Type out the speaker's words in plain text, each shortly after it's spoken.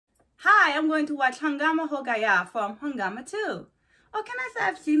hi, I'm going to watch Hungama Gaya from Hungama 2. Oh, can I say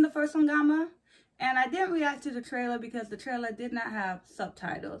I've seen the first Hungama? And I didn't react to the trailer because the trailer did not have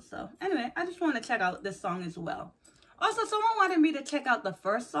subtitles. So anyway, I just want to check out this song as well. Also, someone wanted me to check out the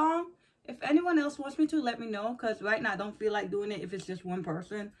first song. If anyone else wants me to, let me know. Because right now I don't feel like doing it if it's just one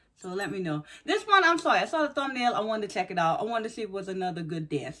person. So let me know. This one, I'm sorry. I saw the thumbnail. I wanted to check it out. I wanted to see if it was another good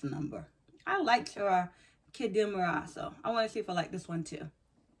dance number. I liked her Kid Dimara, so I want to see if I like this one too.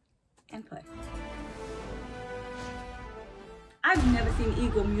 And play. I've never seen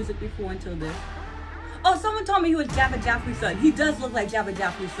Eagle music before until this. Oh, someone told me he was Jabba Jaffrey's son. He does look like Jabba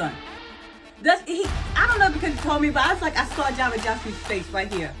Jaffrey's son. Does he? I don't know because he told me, but I was like, I saw Jabba Jaffrey's face right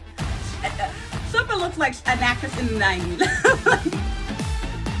here. Shilpa looks like an actress in the 90s.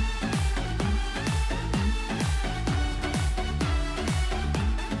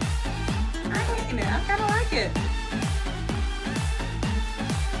 I kind of like it.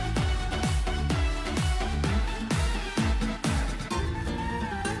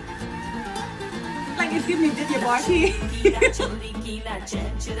 Like it's giving me Diddy Barty. Is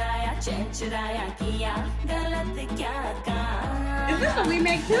this a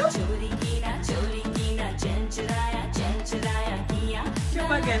remake too?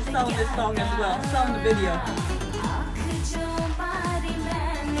 Shilpa again selling this song as well, selling the video.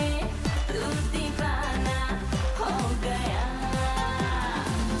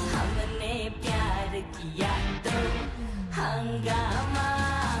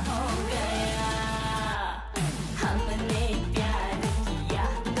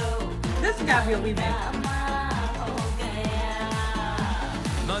 This has got to be a remake.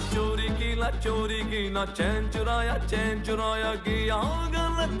 ना चोरी की ना चैन चुराया किया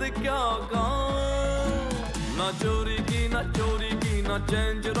गलत क्या कहा ना चोरी की ना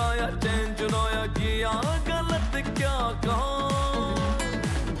चैन चुराया किया गलत क्या कहा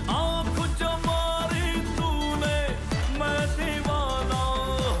आँख जो मारी तूने मैं दीवाना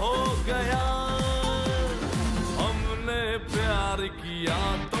हो गया हमने प्यार किया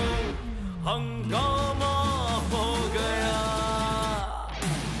तो हंगामा हो गया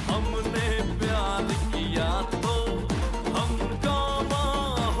हमने प्यार किया तो हंगामा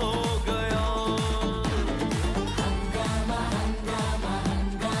हो गया हंगामा हंगामा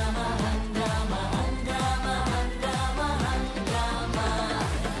हंगामा हंगामा हंगामा हंगामा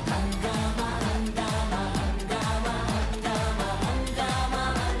हंगामा हंगामा हंगामा हंगामा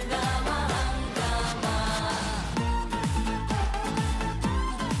हंगामा हंगामा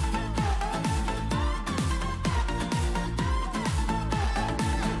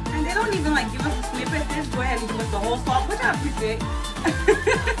And they don't even like give us a snippet. They just go ahead and give us the whole song, which I appreciate.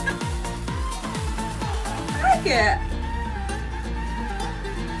 I like it.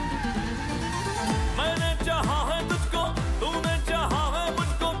 मैंने चाहा है तुझको तूने चाहा है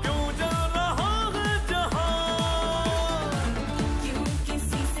मुझको क्यों जल रहा है जहां क्यों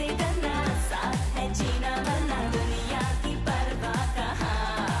किसी से डरना साथ है जीना वरना दुनिया की परवाह कहाँ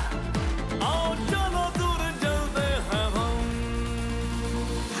आओ चलो दूर चलते हैं हम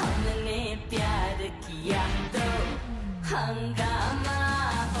हमने प्यार किया तो हंगामा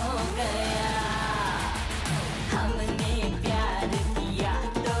हो गया हमने प्यार किया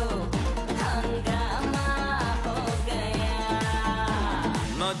तो हंगामा हो गया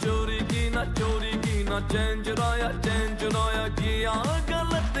ना चोरी की ना चैन चुराया किया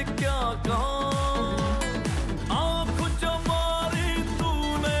गलत क्या कहा आँख जो मारी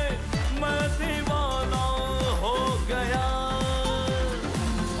तूने मैं दीवाना हो गया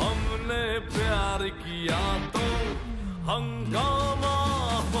हमने प्यार किया तो हंगामा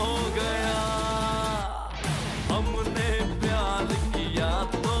हो गया हमने प्यार किया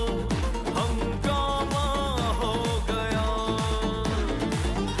तो हंगामा हो गया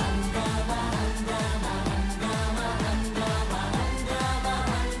हंगामा हंगामा हंगामा हंगामा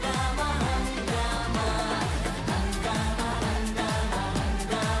हंगामा हंगामा हंगामा हंगामा हंगामा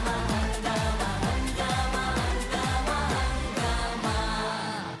हंगामा हंगामा हंगामा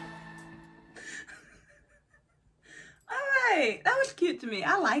Alright, that was cute to me.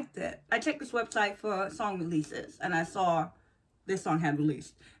 I liked it. I checked this website for song releases and I saw this song had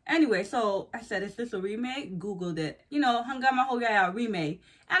released. Anyway, so I said, is this a remake? Googled it. You know, Hungama Ho Gaya remake.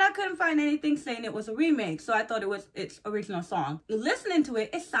 And I couldn't find anything saying it was a remake. So I thought it was its original song. Listening to it,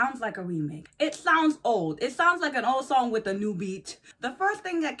 it sounds like a remake. It sounds old. It sounds like an old song with a new beat. The first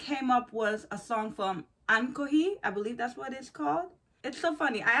thing that came up was a song from Ankohi. I believe that's what it's called. It's so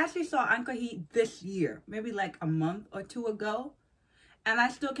funny. I actually saw Ankohi this year. Maybe like a month or two ago. And I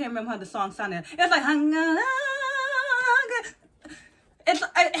still can't remember how the song sounded. It's like,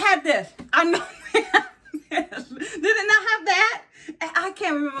 it had this. I know it had this. Did it not have that? I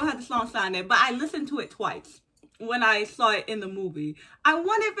can't remember how the song sounded, but I listened to it twice when I saw it in the movie. I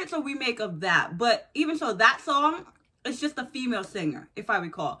wonder if it's a remake of that, but even so, that song, it's just a female singer, if I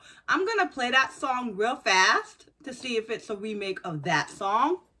recall. I'm gonna play that song real fast to see if it's a remake of that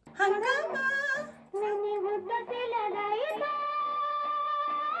song. Hungama.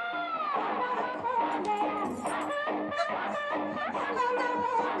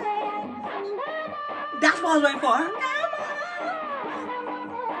 That's what I was waiting for.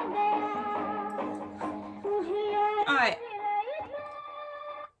 Alright.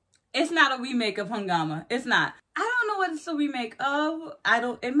 It's not a remake of Hungama. It's not. I don't know what it's a remake of.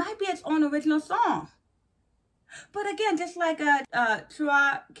 It might be its own original song. But again, just like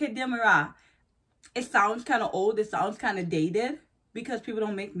Chua Kedimara, it sounds kind of old. It sounds kind of dated because people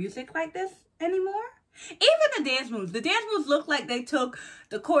don't make music like this anymore. Even the dance moves. The dance moves look like they took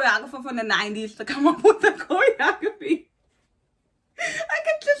the choreographer from the 90s to come up with the choreography. I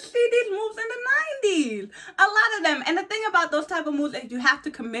could just see these moves in the 90s. A lot of them. And the thing about those type of moves is you have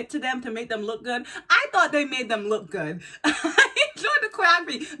to commit to them to make them look good. I thought they made them look good. I enjoyed the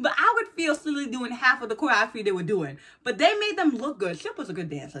choreography, but I would feel silly doing half of the choreography they were doing. But they made them look good. Shilpa's a good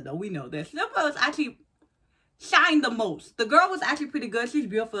dancer, though. We know this. Shilpa was actually shined the most. The girl was actually pretty good. She's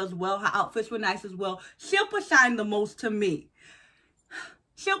beautiful as well. Her outfits were nice as well. Shilpa shined the most to me.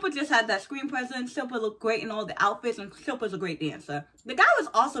 Shilpa just had that screen presence. Shilpa looked great in all the outfits, and Shilpa's a great dancer. The guy was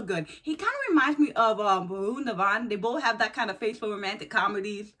also good. He kind of reminds me of Varun Dhawan. They both have that kind of face for romantic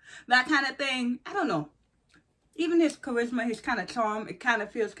comedies, that kind of thing. I don't know. Even his charisma, his kind of charm, it kind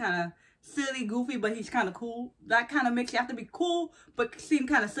of feels kind of silly, goofy, but he's kind of cool. That kind of makes you have to be cool, but seem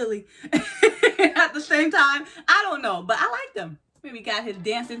kind of silly at the same time. I don't know, but I liked him. Maybe he got his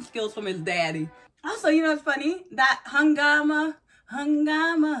dancing skills from his daddy. Also, you know what's funny? That Hungama.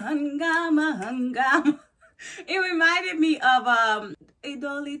 It reminded me of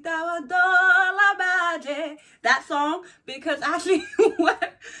that song, because actually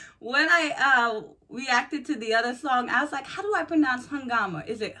when I reacted to the other song, I was like, how do I pronounce Hungama?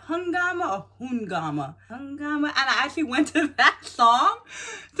 Is it Hungama or Hungama? Hungama. And I actually went to that song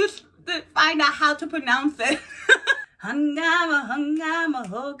to find out how to pronounce it. Hungama,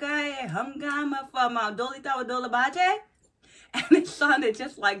 ho Gaya, Hungama from Dolita Dola Baje. And it sounded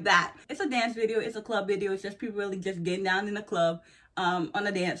just like that. It's a dance video. It's a club video. It's just people really just getting down in the club on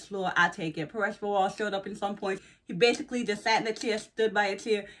the dance floor. I take it. Paresh Rawal showed up in some points. He basically just sat in the chair, stood by a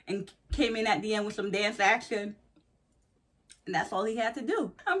chair, and came in at the end with some dance action. And that's all he had to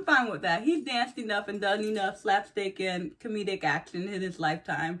do. I'm fine with that. He's danced enough and done enough slapstick and comedic action in his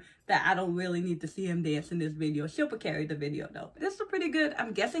lifetime that I don't really need to see him dance in this video. Shilpa carried the video, though. This is a pretty good,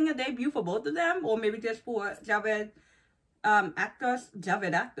 I'm guessing, a debut for both of them, or maybe just for Javed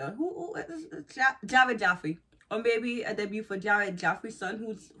Javed actor. Who is Javed Jaffrey, or maybe a debut for Javed Jaffrey's son,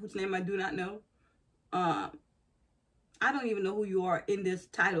 whose name I do not know. I don't even know who you are in this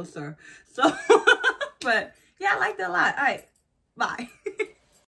title, sir. So, but yeah, I liked it a lot. All right, bye.